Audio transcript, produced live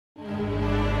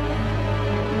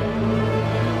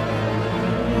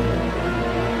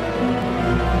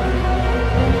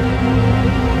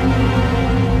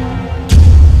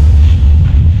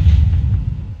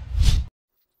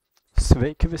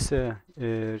Sveiki visi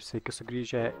ir sveiki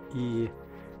sugrįžę į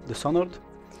Dishonored.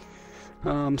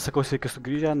 Sakau sveiki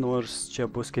sugrįžę, nors čia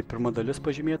bus kaip pirma dalis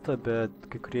pažymėta, bet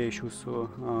kai kurie iš jūsų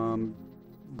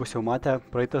bus jau matę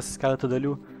praeitas keletą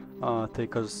dalių. Tai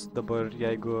kas dabar,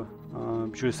 jeigu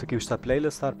žiūri, sakykim, šitą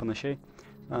playlistą ar panašiai,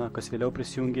 kas vėliau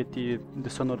prisijungėt į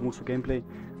Dishonored mūsų gameplay,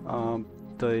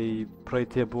 tai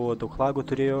praeitie buvo daug lagų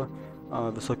turėjo,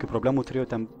 visokių problemų turėjo,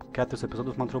 ten 4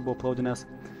 epizodus, man atrodo, buvo uploadinęs.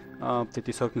 Tai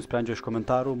tiesiog nusprendžiau iš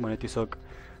komentarų, mane tiesiog,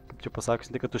 kaip čia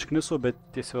pasakysiu, ne tai kad užkniso, bet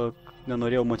tiesiog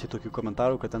nenorėjau matyti tokių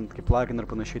komentarų, kad ten kaip lagina ar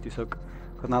panašiai, tiesiog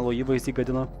kanalo įvaizdį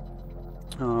gadino.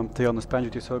 Tai jo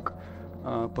nusprendžiau tiesiog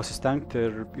pasistengti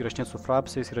ir įrašinėti su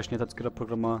frapsais, įrašinėti atskirą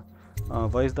programą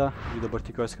vaizdą. Jį dabar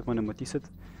tikiuosi, kad mane matysit.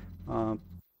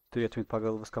 Turėtumėt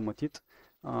pagal viską matyti.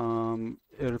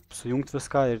 Ir sujungti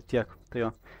viską ir tiek. Tai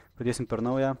jo, pradėsim per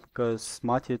naują, kas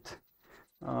matėt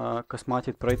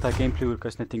praeitą gameplay ir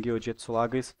kas netingėjo žiūrėti su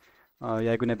lagais.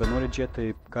 Jeigu nebenorit žiūrėti, tai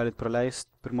galit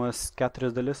praleisti pirmas 4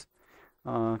 dalis,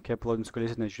 kai uploadins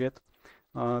galėsit nežiūrėti.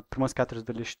 Pirmas 4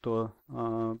 dalis šito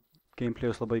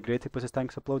gameplay'us labai greitai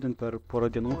pasistengsiu uploadinti per porą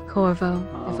dienų. Corvo,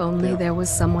 if only there was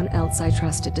someone else I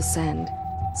trusted to send,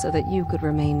 so that you could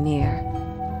remain near.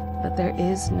 But there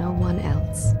is no one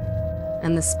else,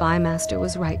 and the Spy Master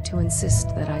was right to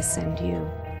insist that I send you.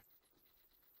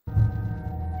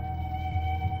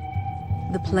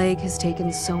 The plague has taken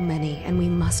so many, and we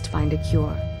must find a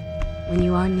cure. When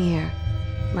you are near,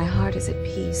 my heart is at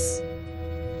peace.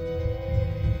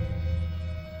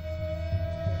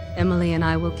 Emily and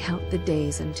I will count the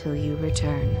days until you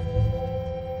return.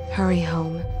 Hurry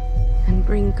home, and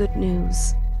bring good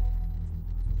news.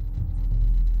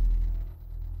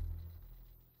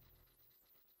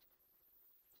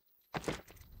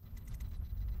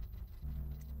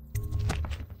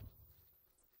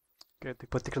 Tai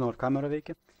patikrinau, ar kamera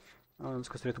veikia.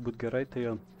 Viskas turėtų būti gerai, tai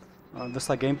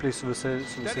visą gameplay su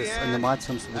visais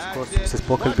animacijom, su visais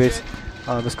pokalbiais,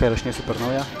 viską įrašinėsiu per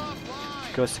naują.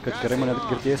 Tikiuosi, kad gerai mane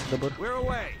girdėsi dabar.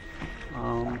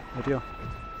 Ir jo.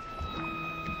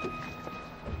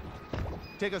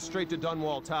 Take us straight to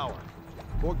Dunwall Tower.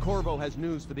 Lord Corvo has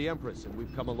news for the Empress, and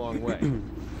we've come a long way.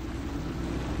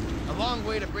 A long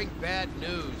way to bring bad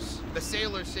news. The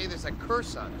sailors say there's a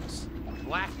curse on us.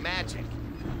 Black magic.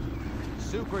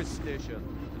 Superstition.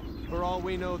 For all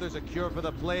we know, there's a cure for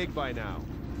the plague by now.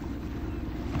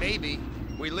 Maybe.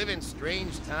 We live in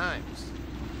strange times.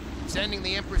 Sending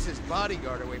the Empress's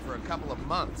bodyguard away for a couple of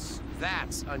months.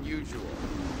 That's unusual.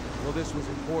 Well, this was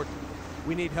important.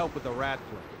 We need help with the rat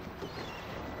plague.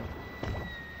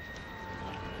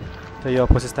 Tai jo,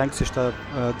 pasistengsiu šitą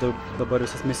dabar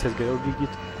visas misijas geriau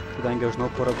vykdyti, kadangi aš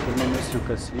žinau porą misijų,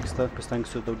 kas vyksta,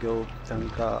 pasistengsiu daugiau ten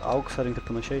ką auksą rinkti ir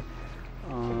panašiai.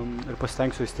 Ir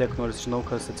pasistengsiu vis tiek, nors žinau,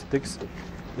 kas atsitiks.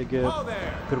 Taigi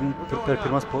per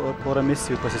pirmas porą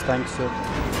misijų pasistengsiu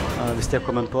vis tiek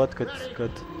komentuoti,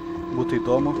 kad būtų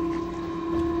įdomu.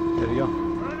 Ir jo.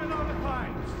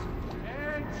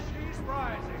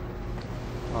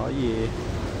 Oh yeah.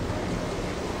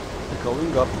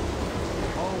 Going up.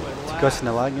 Tikiuosi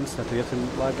nelagins, neturėtum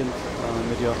lagint.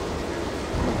 Ir jo,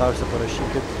 komentaruose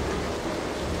parašykit.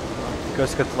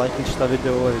 Tikiuosi, kad laikint šitą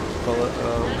video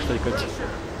už tai,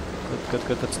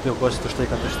 kad atsidėkosit už tai,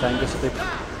 kad aš stengiuosi taip.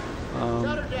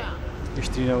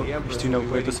 Ištryniau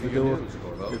praeitus video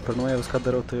ir per naują viską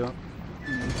darau, tai jo.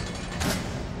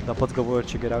 Da pats galvoju, ar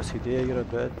čia geriausia idėja yra,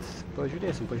 bet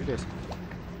pažiūrėsim.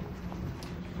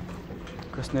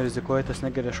 Kas nerizikuoja, tas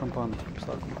negeria šampaną, kaip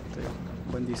sakoma, tai jo,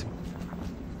 bandysim.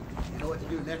 You know what to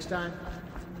do next time?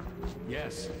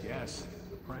 Yes.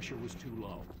 The pressure was too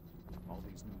low. All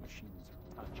these new machines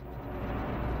are touching.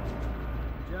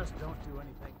 Just don't do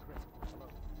anything crisp or slow.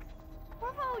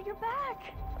 Corvo, you're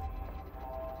back!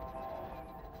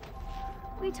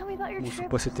 Will you tell me about your trip,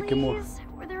 please?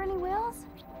 Were there any whales?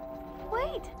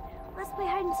 Wait! Let's play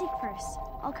hide and seek first.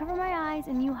 I'll cover my eyes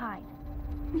and you hide.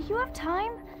 You have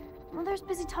time? Mother's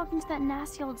busy talking to that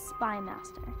nasty old spy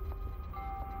master.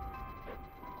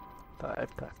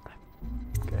 Taip.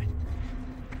 Okay.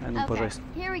 Okay,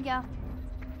 here we go.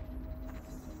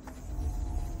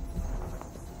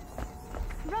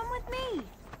 Run with me!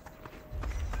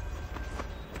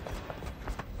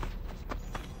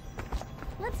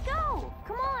 Let's go!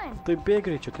 Come on! Tai bėg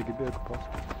greičiau, taigi bėg pas.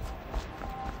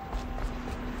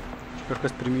 Čia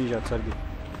kažkas primyžė atsargiai.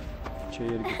 Čia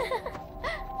irgi.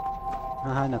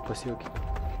 Aha, net pasijuokė.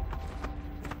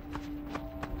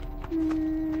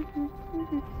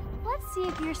 Let's see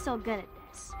if you're still good at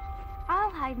this. I'll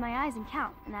hide my eyes and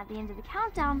count, and at the end of the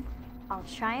countdown, I'll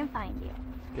try and find you.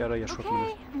 Gerai, ieškok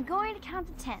manęs. Okay, I'm going to count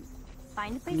to 10.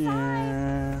 Find a place to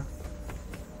hide.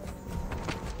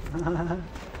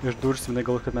 Išdursim,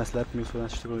 galbūt, kad mes lepim jūsų,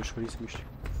 mes iš tikrųjų išvarysim iš čia.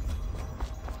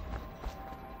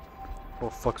 O,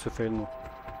 fuck, sufeilinu.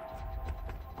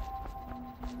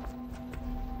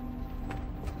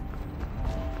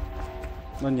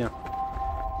 Nu, nieko.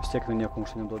 Vis tiek nieko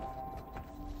mums neduoda.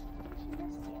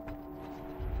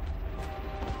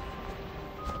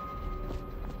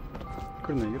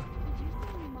 Kur jinai yra?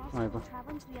 Ai, va.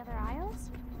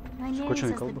 My nanny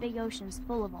says the big ocean's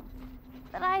full of them.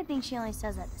 But I think she only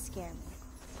says that to scare me.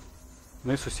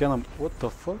 Jinai su sienam. What the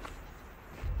fuck?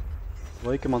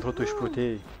 Vaikai, man atrodo,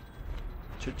 išprotėjai.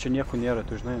 Čia nieko nėra,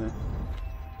 tu žinai, ne?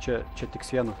 Čia tik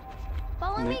sienos.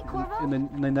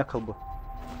 Jinai nekalba.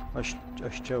 Aš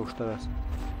čia už tavęs.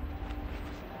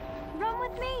 Run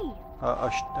with me.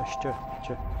 Aš čia.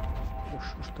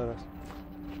 Už tavęs.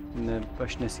 Ne,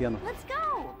 aš ne siena. Let's go.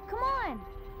 Come on.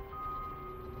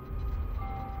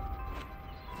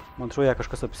 Man atrodo, ją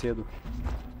kažkas apsėdo.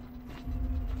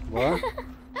 Va.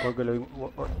 Pagaliau.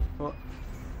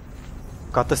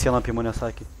 Ką ta siena apie mane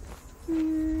sakė?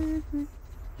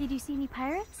 Did you see any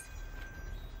pirates?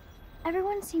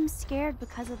 Everyone seems scared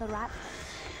because of the rat.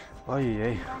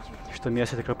 Ojei. Šitą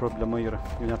miestą tikra problema yra.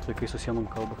 Jau net vaikai su sienom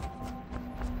kalba.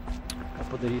 Ką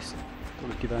padarysi?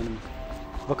 Toks gyvenimas.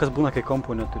 Va kas būna, kai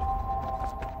kompų neturi.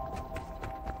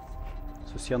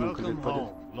 Su sienom kalbėt padėti.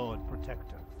 Lord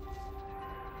Protector.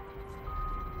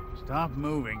 Stop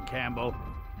moving, Campbell.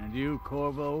 And you,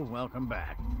 Corvo, welcome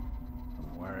back.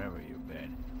 From wherever you've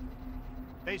been.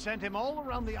 They sent him all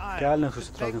around the island. Kelnes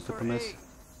susitraukęs su pamis.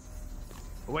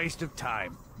 A waste of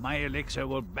time. My elixir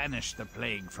will banish the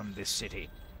plague from this city.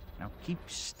 Now keep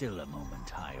still a moment,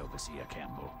 High Overseer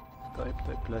Campbell.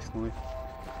 Taip, leisk nauji.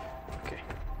 Okay.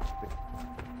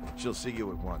 She'll see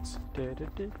you at once.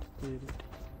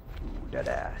 That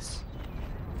ass.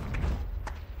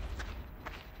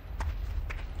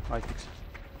 Ai, tiks.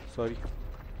 Sorry.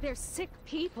 They're sick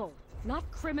people, not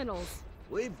criminals.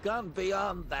 We've gone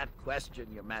beyond that question,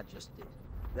 Your Majesty.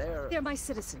 They're my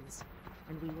citizens,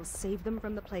 and we will save them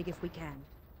from the plague if we can.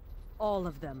 All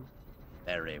of them.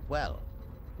 Very well.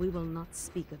 We will not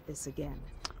speak of this again.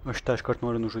 Aš tą iškart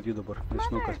noriu nužudyti dabar.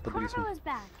 Nežinau, kas padarysim.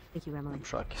 Thank you, Emily.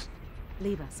 Šakis.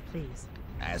 Leave us, please.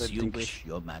 As you wish,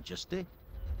 Your Majesty.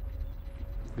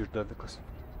 Išdavikas.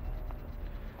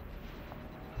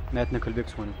 Net nekalbėk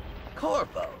su manim.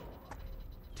 Corvo.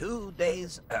 2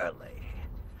 days early.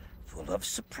 Full of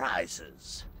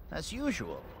surprises, as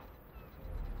usual.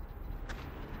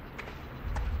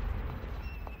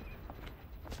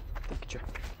 Taigi čia.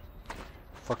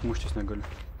 Fuck, muštis negaliu.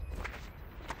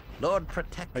 Lord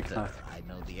Protector, I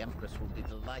know the Empress will be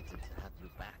delighted to have you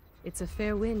back. It's a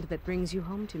fair wind that brings you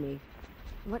home to me.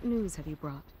 What news have you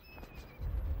brought?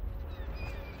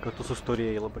 Kad tu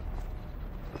sustorėjai labai.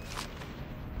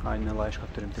 Ai, ne laišką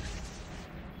turim tik.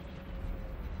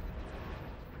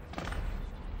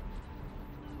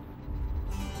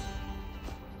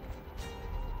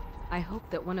 I hoped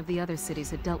that one of the other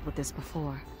cities had dealt with this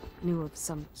before, knew of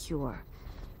some cure.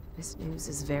 This news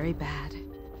is very bad.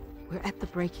 We're at the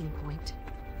breaking point.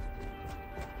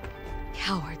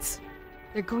 Cowards.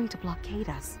 They're going to blockade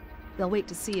us. They'll wait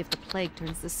to see if the plague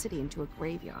turns the city into a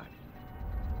graveyard.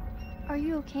 Are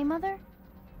you okay, Mother?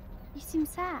 You seem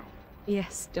sad.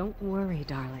 Yes, don't worry,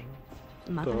 darling.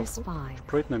 Mother is fine.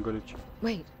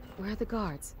 Wait, where are the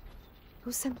guards?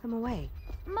 Who sent them away?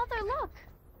 Mother, look!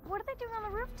 What are they doing on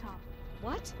the rooftop?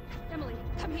 What? Emily,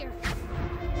 come here. Oh,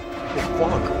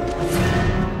 fuck!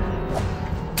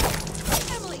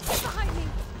 Emily, get behind me!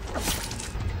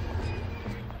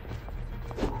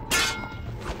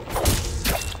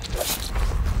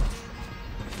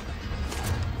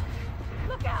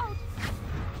 Look out!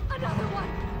 Another one!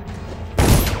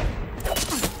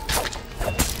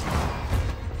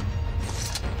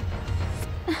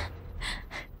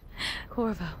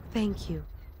 Corvo, thank you.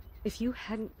 If you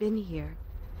hadn't been here...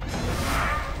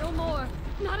 No more!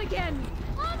 Not again!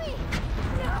 Mommy!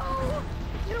 No!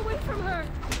 Get away from her!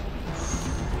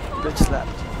 Bitch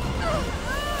slapped.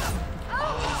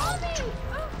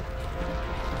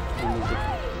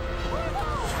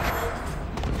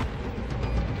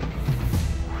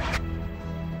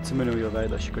 Atsiminiau jo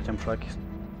veidą šįkart jam šakis.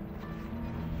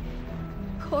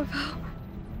 Corvo,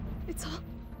 it's all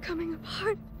coming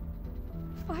apart.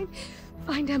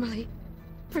 Find Emily.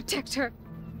 Protect her.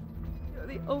 You're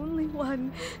the only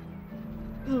one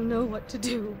who'll know what to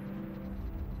do.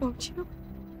 Won't you?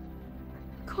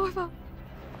 Corvo.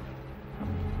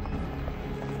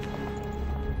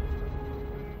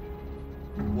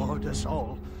 Ward us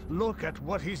all. Look at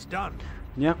what he's done.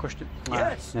 Nieko aš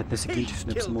net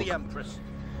nesiginčysiu, neapsimoka.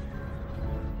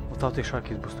 O tau tai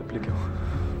šakis bus taip likiau.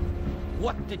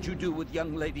 What did you do with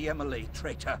young Lady Emily,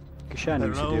 traitor? Kišenėj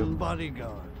Their įsidėjau. own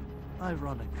bodyguard.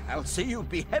 Ironic. I'll see you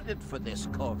beheaded for this,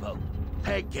 Corvo.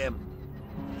 Take him.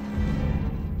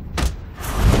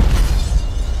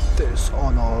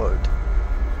 Dishonored.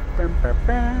 Pam, pam,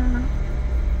 pam.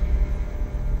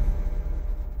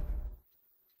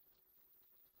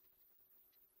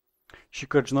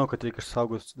 Šįkart žinau, kad reikia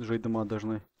išsaugoti žaidimą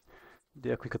dažnai.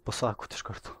 Dėkui, kad pasakot iš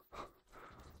karto.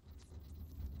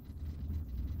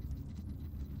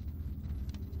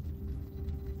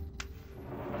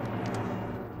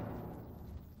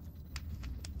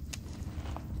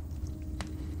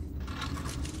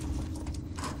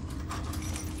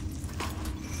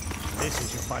 This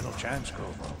is your final chance,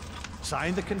 Corvo.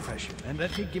 Sign the confession, and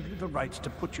let me give you the rights to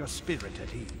put your spirit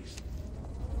at ease.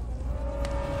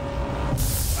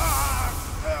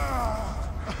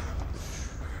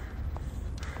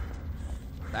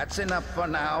 That's enough for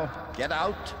now. Get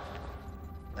out.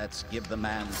 Let's give the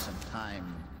man some time.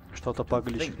 Aš tau tą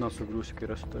pagalį šiek tiek sugriūsiu,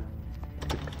 kai rasiu tai.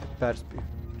 Tik perspėju.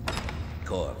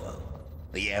 Corvo,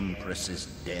 the Empress is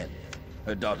dead.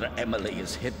 Her daughter Emily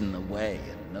is hidden away,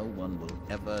 and no one will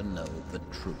ever know the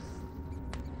truth.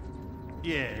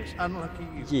 Yes, unlucky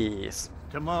you. Yes.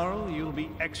 Tomorrow you'll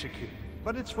be executed,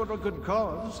 but it's for a good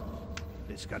cause.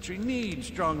 This country needs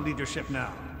strong leadership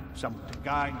now, someone to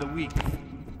guide the weak.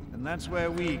 And that's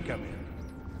where we come in.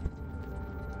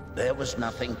 There was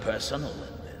nothing personal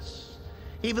in this,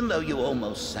 even though you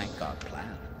almost sank our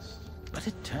plans. But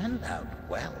it turned out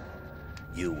well.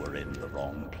 You were in the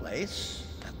wrong place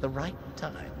at the right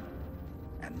time,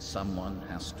 and someone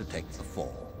has to take the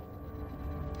fall.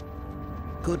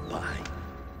 Goodbye,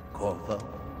 Corvo.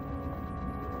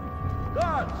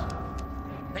 Guards!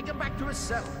 Take him back to his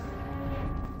cell.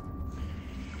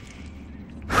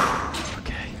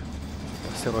 Okay.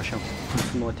 Pasiruošiam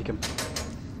su nuotykiam.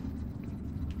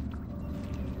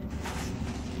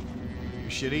 You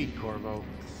should eat, Corvo.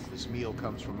 This meal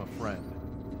comes from a friend.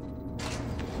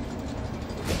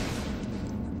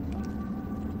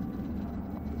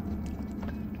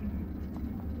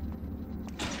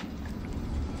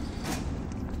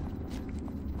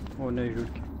 O, ne,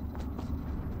 žiūrkiai.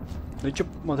 Na, čia,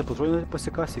 man taip atrodo,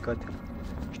 pasikasi ką tik.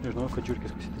 Aš nežinau, kad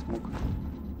žiūrkės kasytis moka.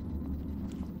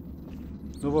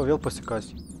 Nu, va, vėl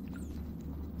pasikasi.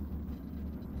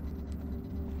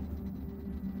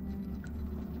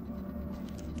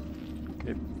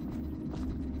 Kaip.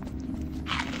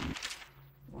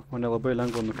 Mane labai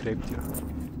lengva nukreipti yra.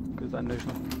 Kas dar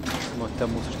nežinau. Nuo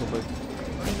temos aš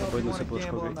labai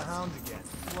nusiblaškau greit.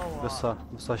 Visa.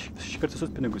 Šįkart visus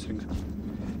pinigus rinksiu.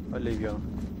 Aliai vieną.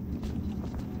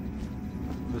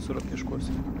 Visur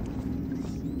apieškosiu.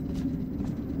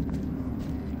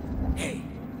 Hey,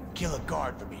 kill a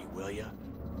guard for me, will ya?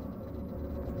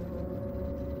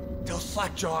 Tell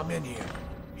Slackjaw I'm in here.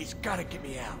 He's gotta get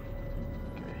me out.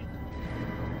 Okay.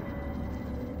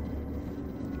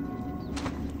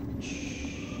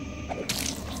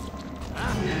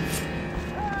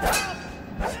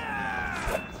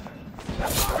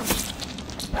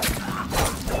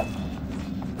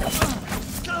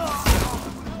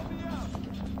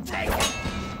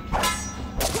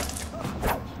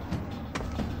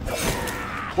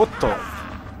 What the?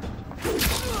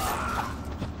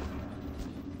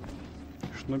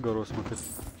 Iš nugaros matai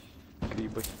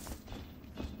grybai.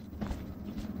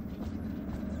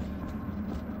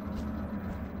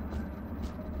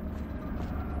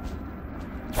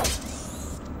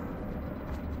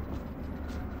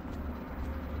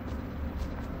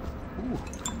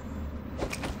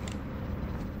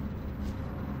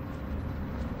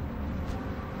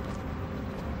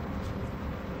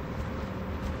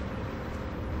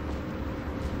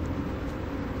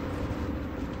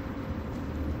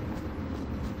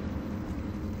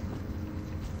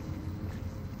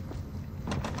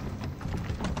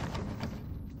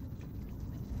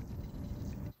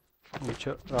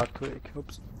 Čia raktų reikia,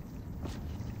 ups.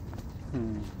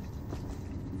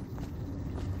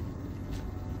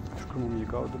 Iš kur mum jį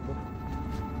gaut dabar?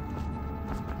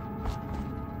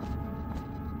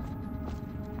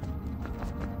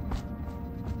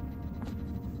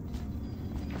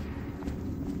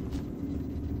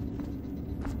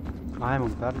 Ai,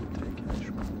 man perlipti reikia,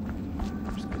 aišku.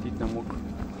 Aš skaityt nemoku.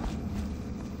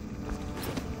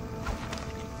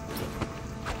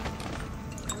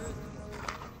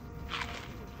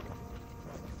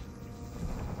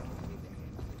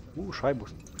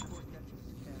 Šaibus.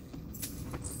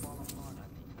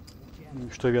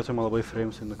 Šitoje vietoje man labai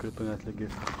framesai nukrito net lygi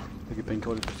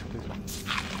 15 tiktais.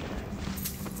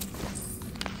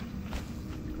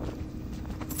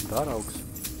 Dar augs.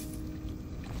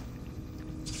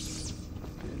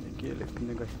 Pinigėliai,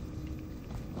 pinigai.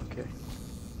 Okay.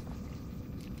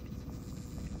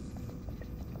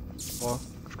 O,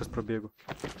 kažkas prabėgo.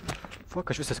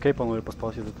 Fuck, aš visą Skype'ą noriu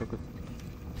paspausyti dėl to, kad...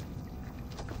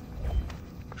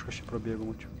 Kažkas čia prabėgo,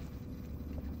 mačiau.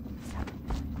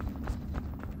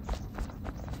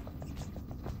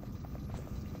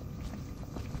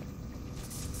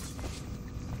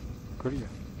 Kur jie?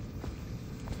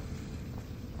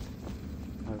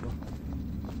 Ai, va.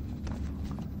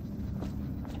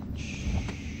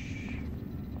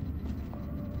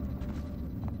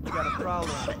 Got a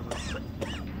problem.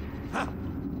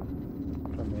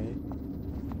 Ramiai.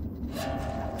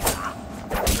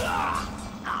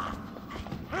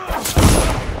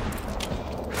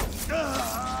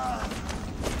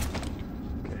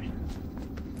 Okay.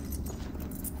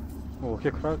 O,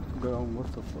 kiek raktų gavom, what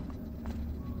the fuck.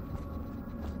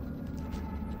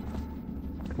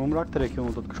 Mums raktą reikėjo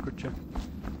naudot kažkur čia.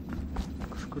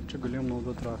 Kažkur čia galėjom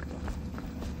naudot raktą.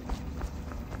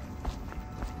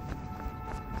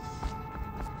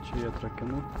 Čia jie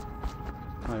atrakinu.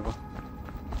 Ai va.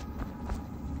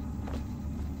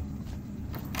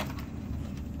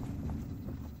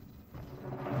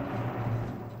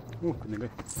 Kunigai.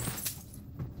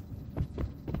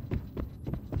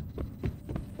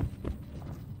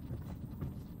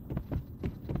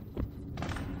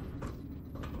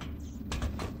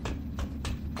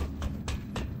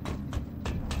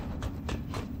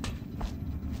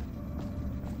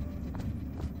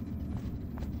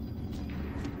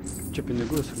 Čia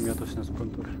pinigų sumėtos,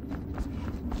 nesuprantu.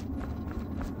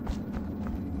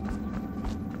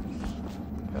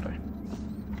 Gerai.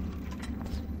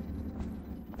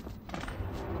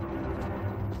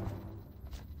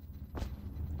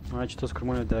 Ai, šitas kur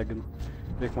mane degina.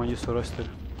 Reik man jį surasti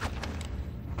ir...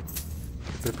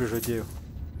 Kaip ir prižadėjau.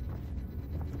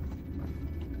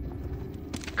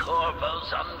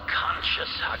 Corvo's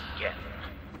unconscious again.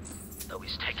 Though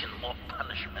he's taken more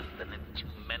punishment than the 2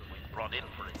 men we brought in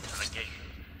for interrogation.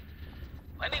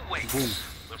 When he wakes,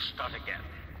 we'll start again.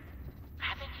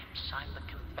 Having him sign the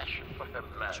confession for her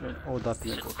murder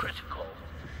is critical.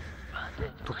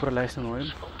 Tu praleisti norim.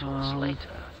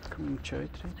 Kam čia The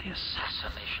reikia?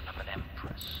 assassination of an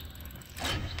empress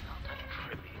is not a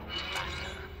trivial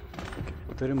matter.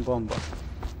 Turim bombą.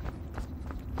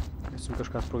 Esim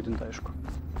kažką spraudinti, aišku.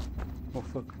 Oh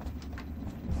fuck.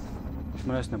 Iš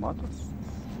manęs nemato?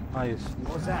 A, jis.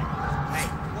 What was that? Hey,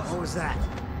 what was that?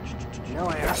 No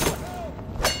air.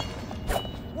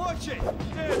 Watch it!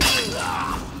 Damn you!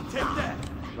 Take that!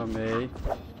 Ramiai.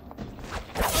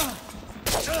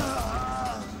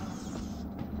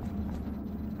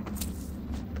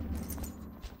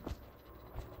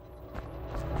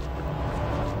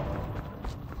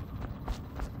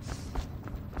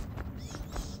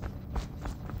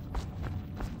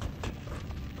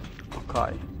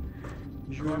 Okay.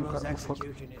 Corvo's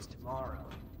execution is tomorrow,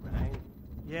 right?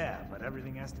 Yeah, but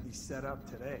everything has to be set up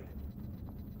today.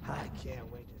 I can't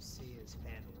wait to see his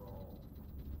head roll.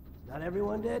 Not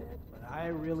everyone did, but I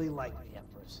really like the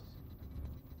Empress.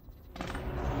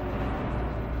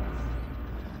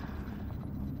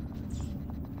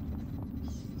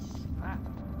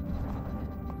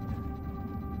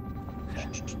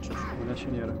 Manęs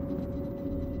čia nėra.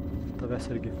 Tavęs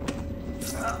irgi.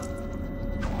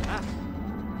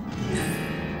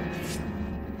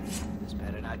 This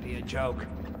better not be a joke.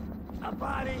 A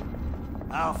body!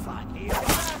 Oh, fuck. He's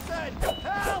bastard!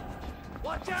 Help!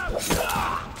 Watch out!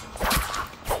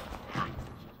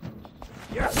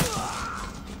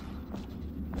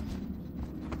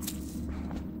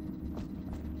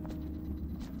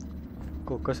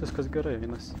 Kol kas viskas gerai,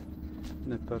 vienas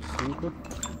ne per sunku.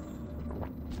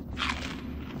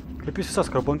 Kaip jis visas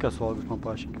karbonkės suvalgus, man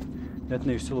paaiškinkit. Net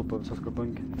neišsilupa visas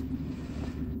karbonkė.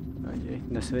 Ajai,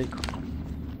 nesveika.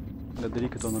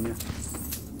 Nedarykit to namie.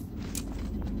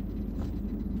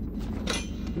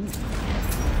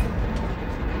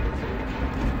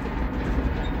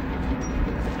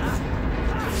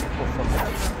 Oh, fuck.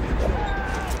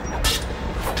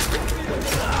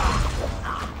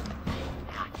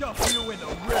 Dump you in the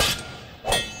rip!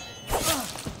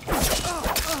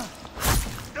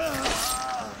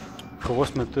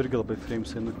 Kovos metu irgi labai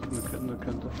framesai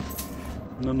nukrenta.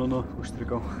 Nu,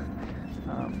 užstrigau.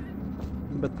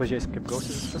 Bet pažiūrėsim, kaip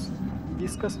gausis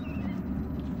viskas.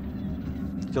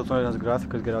 Dėl to nes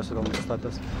grafikas geriausiai gal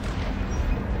nustatęs.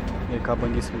 Jei ką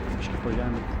bandysim kažkaip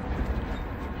pažeminti.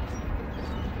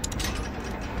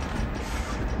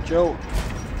 Čiau!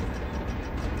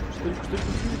 Štarik.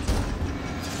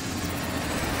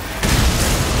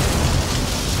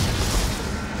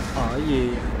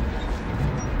 Ajei.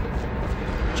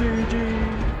 GG!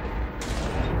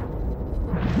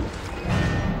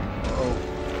 Oh.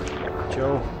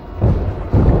 Joe.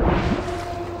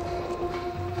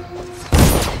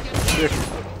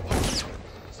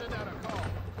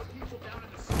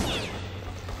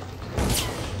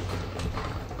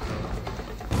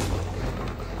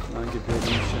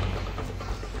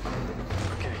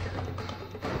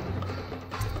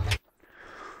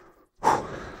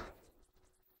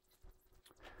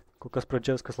 Kokias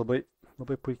pradžia viskas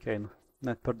labai puikiai eina.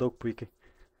 Net per daug puikiai.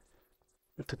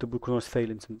 Ir tai turbūt kur nors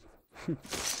failinsim.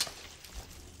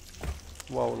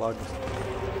 Wow, lagas.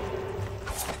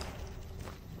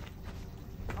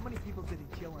 How many people did he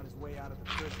kill on his way out of the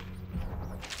prison?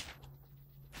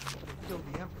 They killed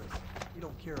the Empress. You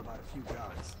don't care about a few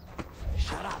guards.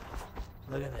 Shut up.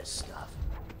 Look at this stuff.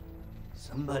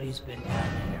 Somebody's been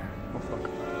down here. Oh fuck.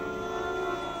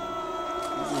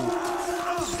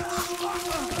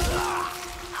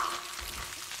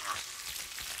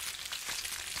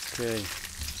 Okei.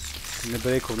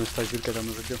 Nebereikau tą žirkę ten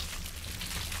nužudžiau.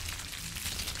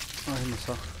 Ai,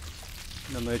 nusa.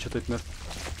 Nenorėčiau taip mirt.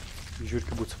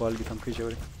 Žiūrkių būt suvalgytam, kai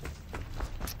žiauriai.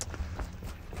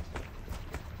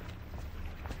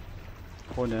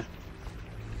 O ne.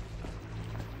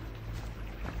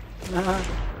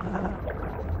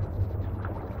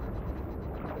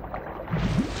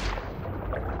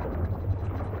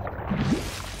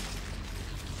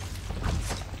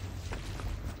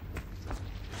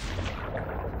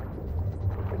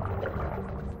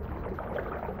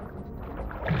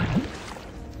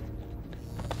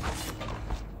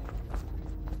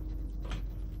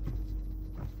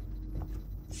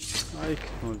 Eik,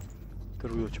 nu,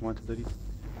 turiu jau čia man atidaryti.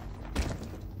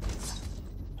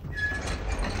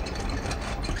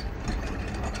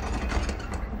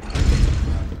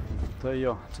 Tai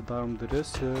jo, atsidarom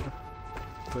duris ir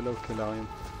toliau keliaujam.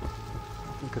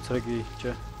 Kad sargiai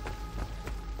čia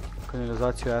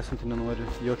kanalizacijoje esantį nenori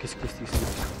jokiais keistys.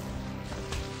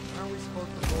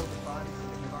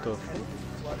 Tu.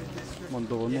 Man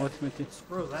dovanų atmeti.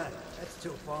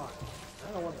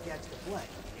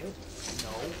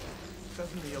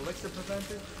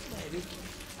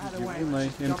 Gyvūnai,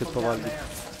 imkit pavalgyti.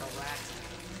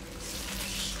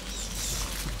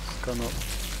 Skanu.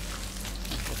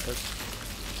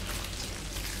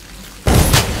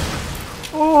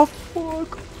 Oh,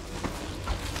 fuck!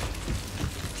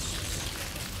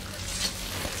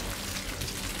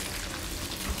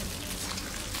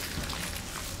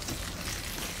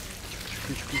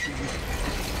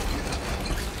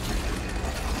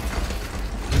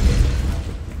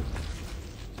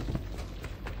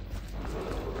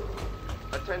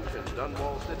 Attention,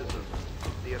 Dunwall citizens.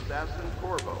 The assassin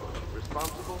Corvo,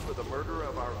 responsible for the murder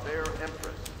of our fair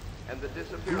Empress and the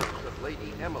disappearance of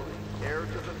Lady Emily, heir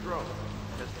to the throne,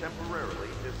 has temporarily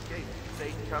escaped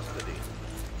state custody.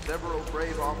 Several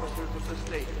brave officers of the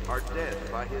state are dead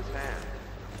by his hand.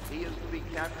 He is to be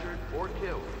captured or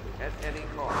killed at any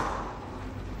cost.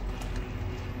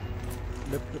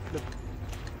 Lip.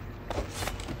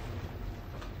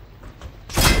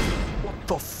 What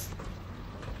the f...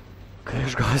 Kai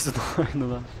išgąsdino, einu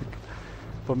na.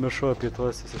 Pamiršau apie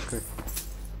tuos visiškai.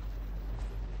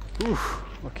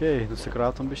 Okei,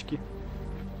 nusikratom biškį.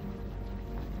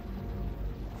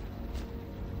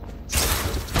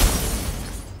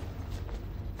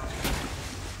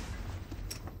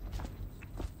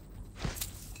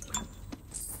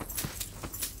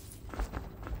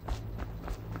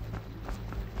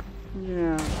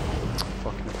 Yeah.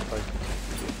 Fuck, nepataikė.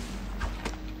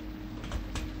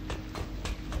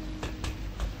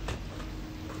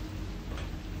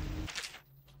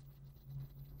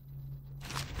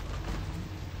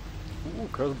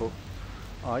 Crossbow.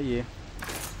 Ah, yeah.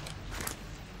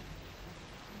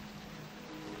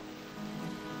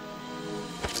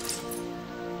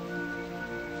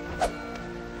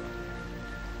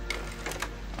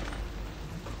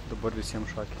 Dabar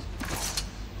visiems šakės.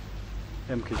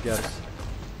 Kaip geras.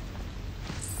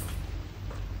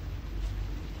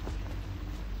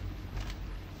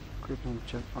 Kaip man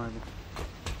čia... Ai,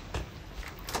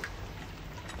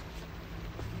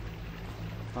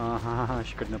 aha,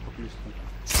 šįkart nepakliūsiu.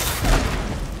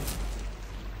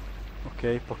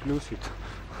 Okei, pakliūsit.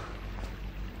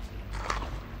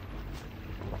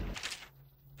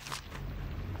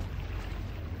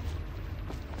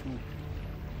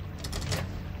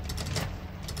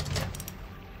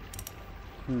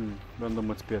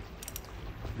 Bandom atspėti.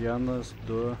 1,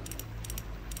 2,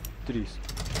 3.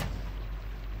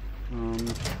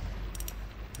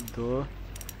 2,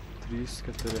 3,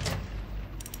 4.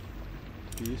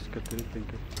 3, 4,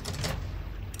 5.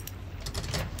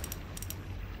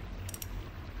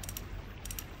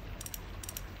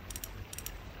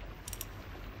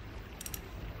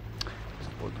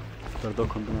 Spodu. Per daug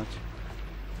kombinacijų.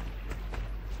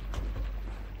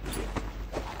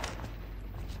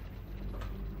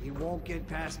 He won't get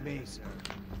past me, sir.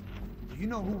 Do you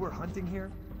know who we're hunting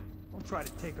here? Don't try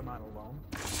to take him out alone.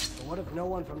 But what if no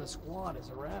one from the squad is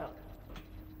around?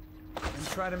 And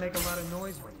try to make a lot of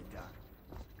noise when you duck.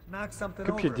 Knock something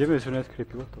Kaip over. jie dėmesio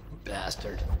neatkreipi, what the fuck?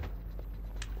 Bastard.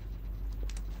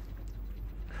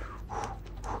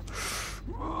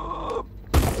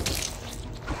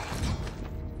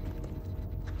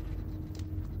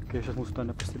 Kai aš mūsų to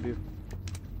nepastebėjau.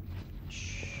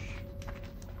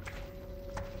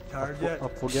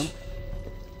 Apvogėm.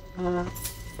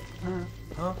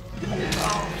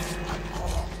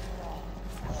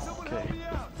 Okay.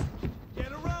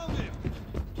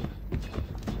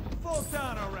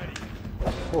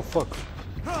 Oh fuck.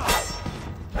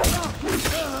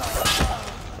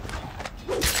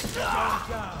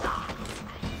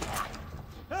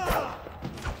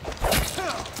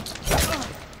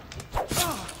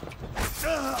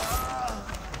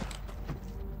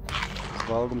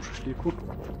 Valgom šašlykų.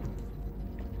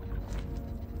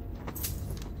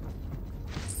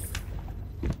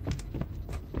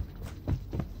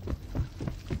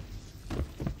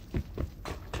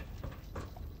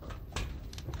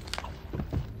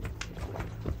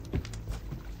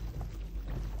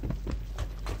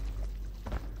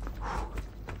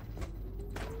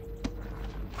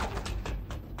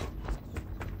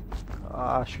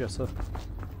 Šviesa.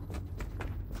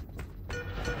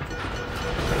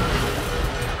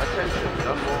 Attention,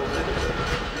 Dunwall citizens.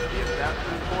 The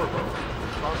assassin Corvo,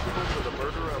 responsible for the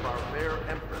murder of our fair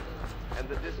Empress and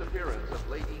the disappearance of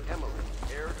Lady Emily,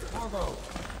 heir to Corvo,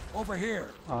 over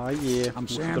here. Yeah, I'm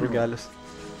Samuel,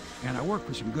 and I work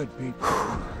for some good people.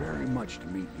 Very much to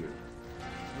meet you.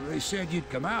 Well, they said you'd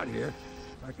come out here.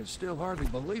 I can still hardly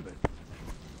believe it.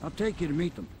 I'll take you to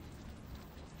meet them.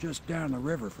 Just down the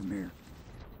river from here.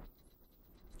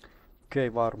 Okay,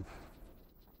 varom.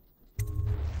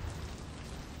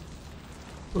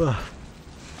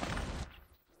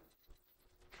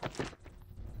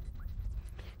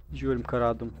 Žiūrim, ką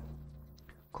radom.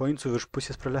 Koinsų virš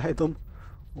pusės praleidom.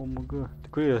 O maga.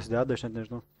 Tikrai jas deda, aš net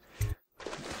nežinau.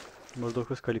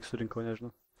 Maždaug viską lyg surinkau,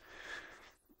 nežinau.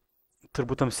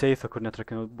 Turbūt tam seife, kur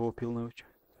netrakinau, buvo pilna jau čia.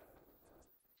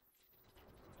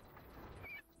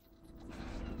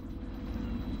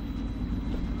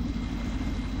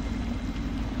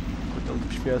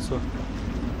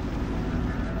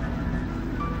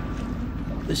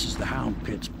 This is the Hound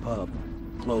Pit's pub,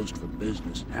 closed for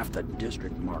business. Half the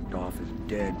district marked off as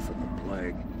dead from the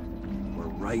plague. We're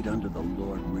right under the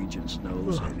Lord Regent's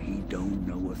nose, and he don't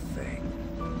know a thing.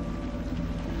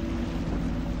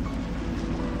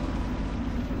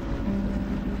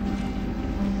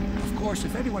 Of course,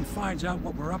 if anyone finds out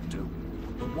what we're up to,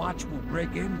 the Watch will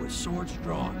break in with swords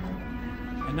drawn.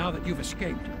 And now that you've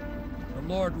escaped, the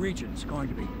Lord Regent's going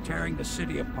to be tearing the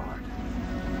city apart.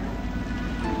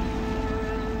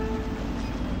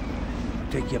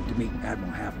 I'll take you up to meet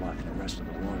Admiral Havelock and the rest of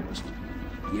the Royalists.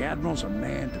 The Admiral's a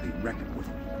man to be reckoned with.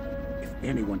 If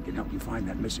anyone can help you find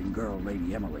that missing girl,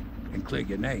 Lady Emily, and clear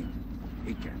your name,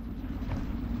 he can.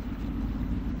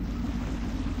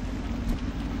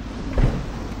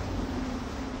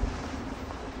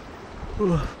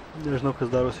 Nežinau, kas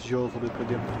darosi, žiaurus labai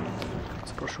pradėjom.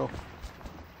 Atsiprašau.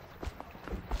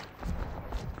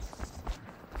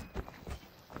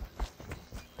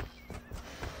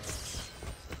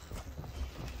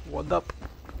 What up?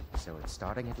 So it's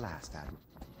starting at last, Admiral.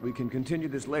 We can continue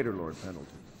this later, Lord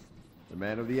Pendleton. The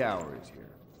man of the hour is here.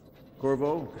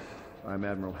 Corvo, I'm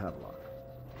Admiral Havelock.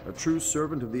 A true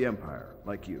servant of the Empire,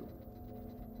 like you.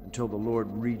 Until the Lord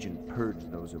Regent purged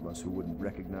those of us who wouldn't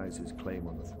recognize his claim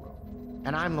on the throne.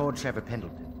 And I'm Lord Trevor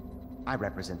Pendleton. I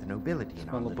represent the nobility in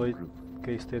our little group.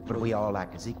 But we all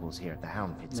act as equals here at the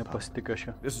Hound Pit's pub.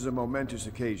 This is a momentous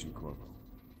occasion, Corvo.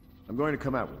 I'm going to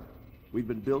come out with it. We've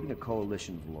been building a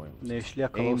coalition of loyalists,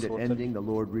 aimed at ending the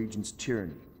Lord Regent's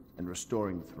tyranny and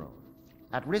restoring the throne.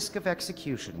 At risk of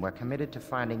execution, we're committed to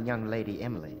finding young Lady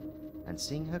Emily and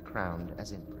seeing her crowned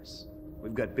as Empress.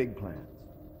 We've got big plans,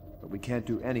 but we can't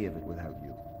do any of it without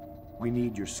you. We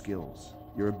need your skills,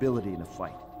 your ability in a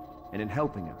fight, and in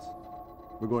helping us,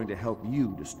 we're going to help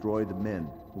you destroy the men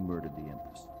who murdered the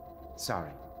Empress.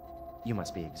 Sorry, you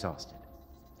must be exhausted.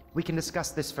 We can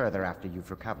discuss this further after you've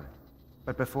recovered.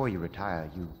 But before you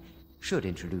retire, you should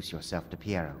introduce yourself to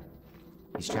Piero.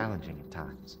 He's challenging at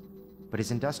times, but his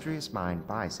industrious mind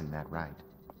buys him that right.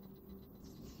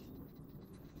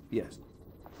 Yes.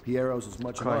 Piero's as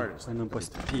much an artist. He's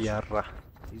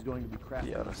going to be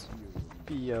crafting.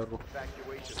 Piero.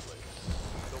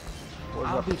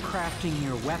 I'll be crafting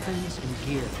your weapons and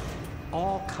gear.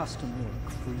 All custom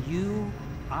work. For you,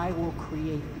 I will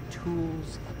create the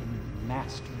tools of a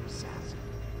master assassin.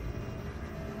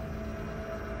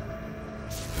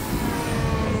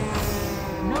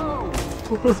 No!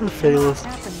 This cannot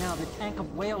happen now. The tank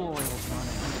of whale oil is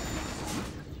running.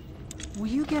 Will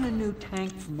you get a new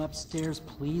tank from upstairs,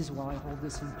 please, while I hold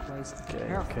this in place?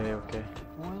 Okay.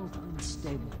 Oil's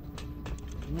unstable.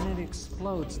 When it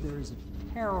explodes, there is a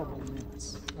terrible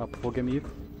mess. Apvogėm jį.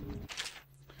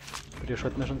 Prieš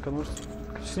atnešant ką nors.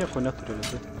 Jis nieko neturi,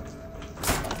 litai.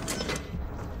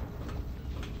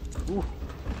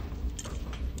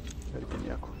 Irgi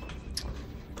nieko.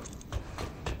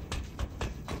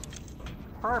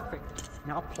 Perfect.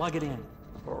 Now plug it in.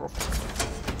 Perfect.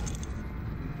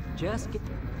 Just get...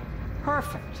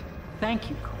 Perfect. Thank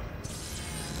you, Cole.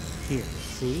 Here,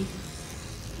 see?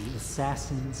 The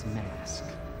assassin's mask.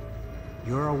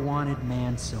 You're a wanted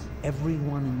man, so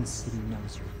everyone in the city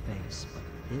knows your face, but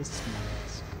this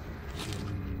mask will